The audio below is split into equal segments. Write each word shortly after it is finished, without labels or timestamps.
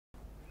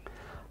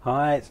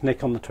Hi, it's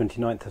Nick on the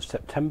 29th of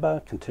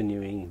September,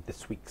 continuing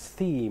this week's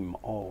theme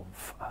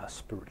of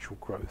spiritual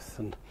growth.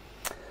 And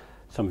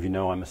some of you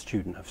know I'm a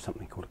student of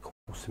something called A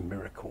Course in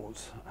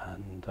Miracles.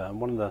 And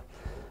one of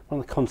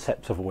the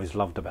concepts I've always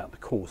loved about the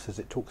Course is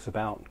it talks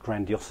about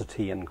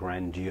grandiosity and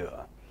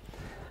grandeur.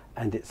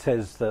 And it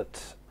says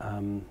that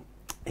in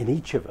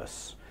each of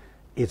us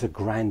is a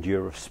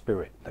grandeur of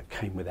spirit that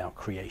came with our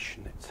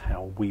creation. It's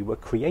how we were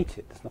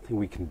created. There's nothing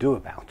we can do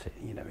about it.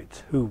 You know,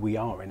 it's who we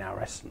are in our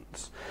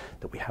essence,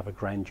 that we have a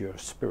grandeur of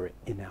spirit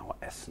in our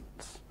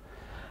essence.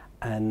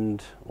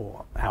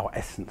 Or our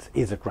essence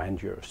is a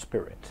grandeur of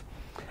spirit.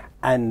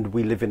 And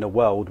we live in a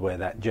world where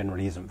that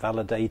generally isn't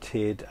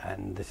validated,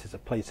 and this is a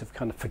place of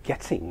kind of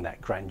forgetting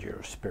that grandeur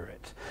of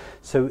spirit.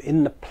 So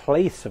in the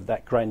place of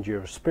that grandeur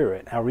of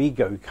spirit, our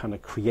ego kind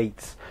of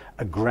creates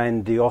a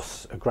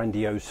grandiose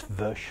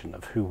version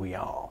of who we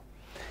are.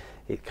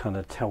 It kind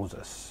of tells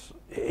us,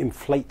 it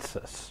inflates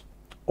us,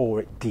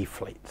 or it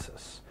deflates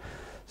us.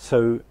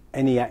 So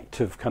any act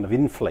of kind of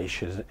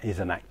inflation is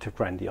an act of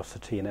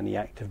grandiosity, and any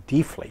act of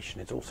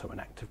deflation is also an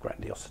act of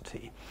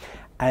grandiosity.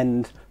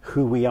 And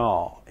who we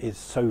are is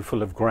so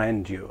full of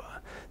grandeur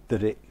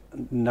that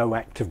no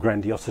act of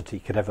grandiosity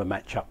could ever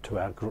match up to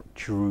our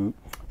true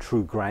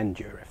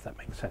grandeur, if that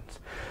makes sense.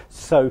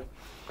 So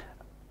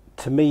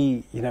to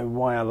me, you know,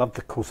 why I love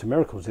the Course in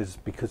Miracles is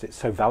because it's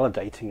so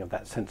validating of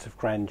that sense of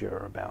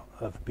grandeur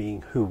of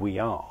being who we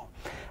are.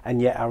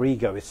 And yet our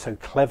ego is so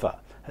clever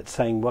at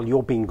saying, well,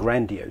 you're being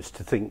grandiose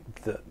to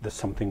think that there's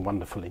something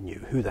wonderful in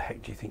you. Who the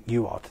heck do you think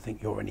you are to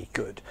think you're any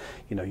good?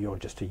 You know, you're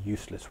just a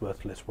useless,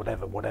 worthless,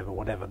 whatever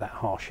that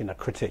harsh inner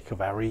critic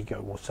of our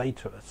ego will say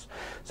to us.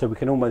 So we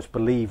can almost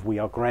believe we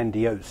are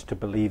grandiose to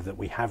believe that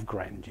we have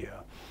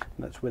grandeur.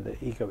 And that's where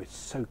the ego is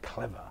so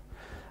clever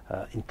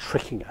in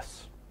tricking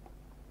us.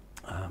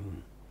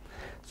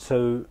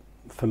 So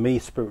for me,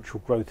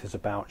 spiritual growth is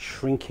about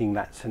shrinking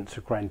that sense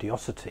of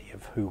grandiosity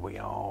of who we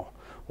are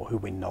or who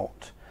we're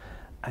not,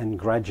 and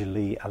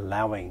gradually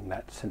allowing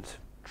that sense of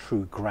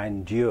true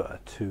grandeur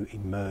to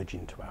emerge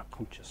into our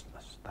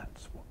consciousness.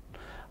 That's what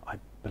I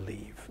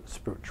believe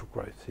spiritual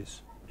growth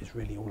is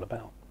really all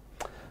about.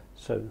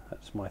 So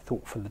that's my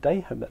thought for the day.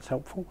 Hope that's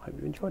helpful. Hope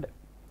you enjoyed it.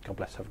 God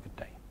bless. Have a good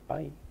day.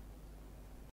 Bye.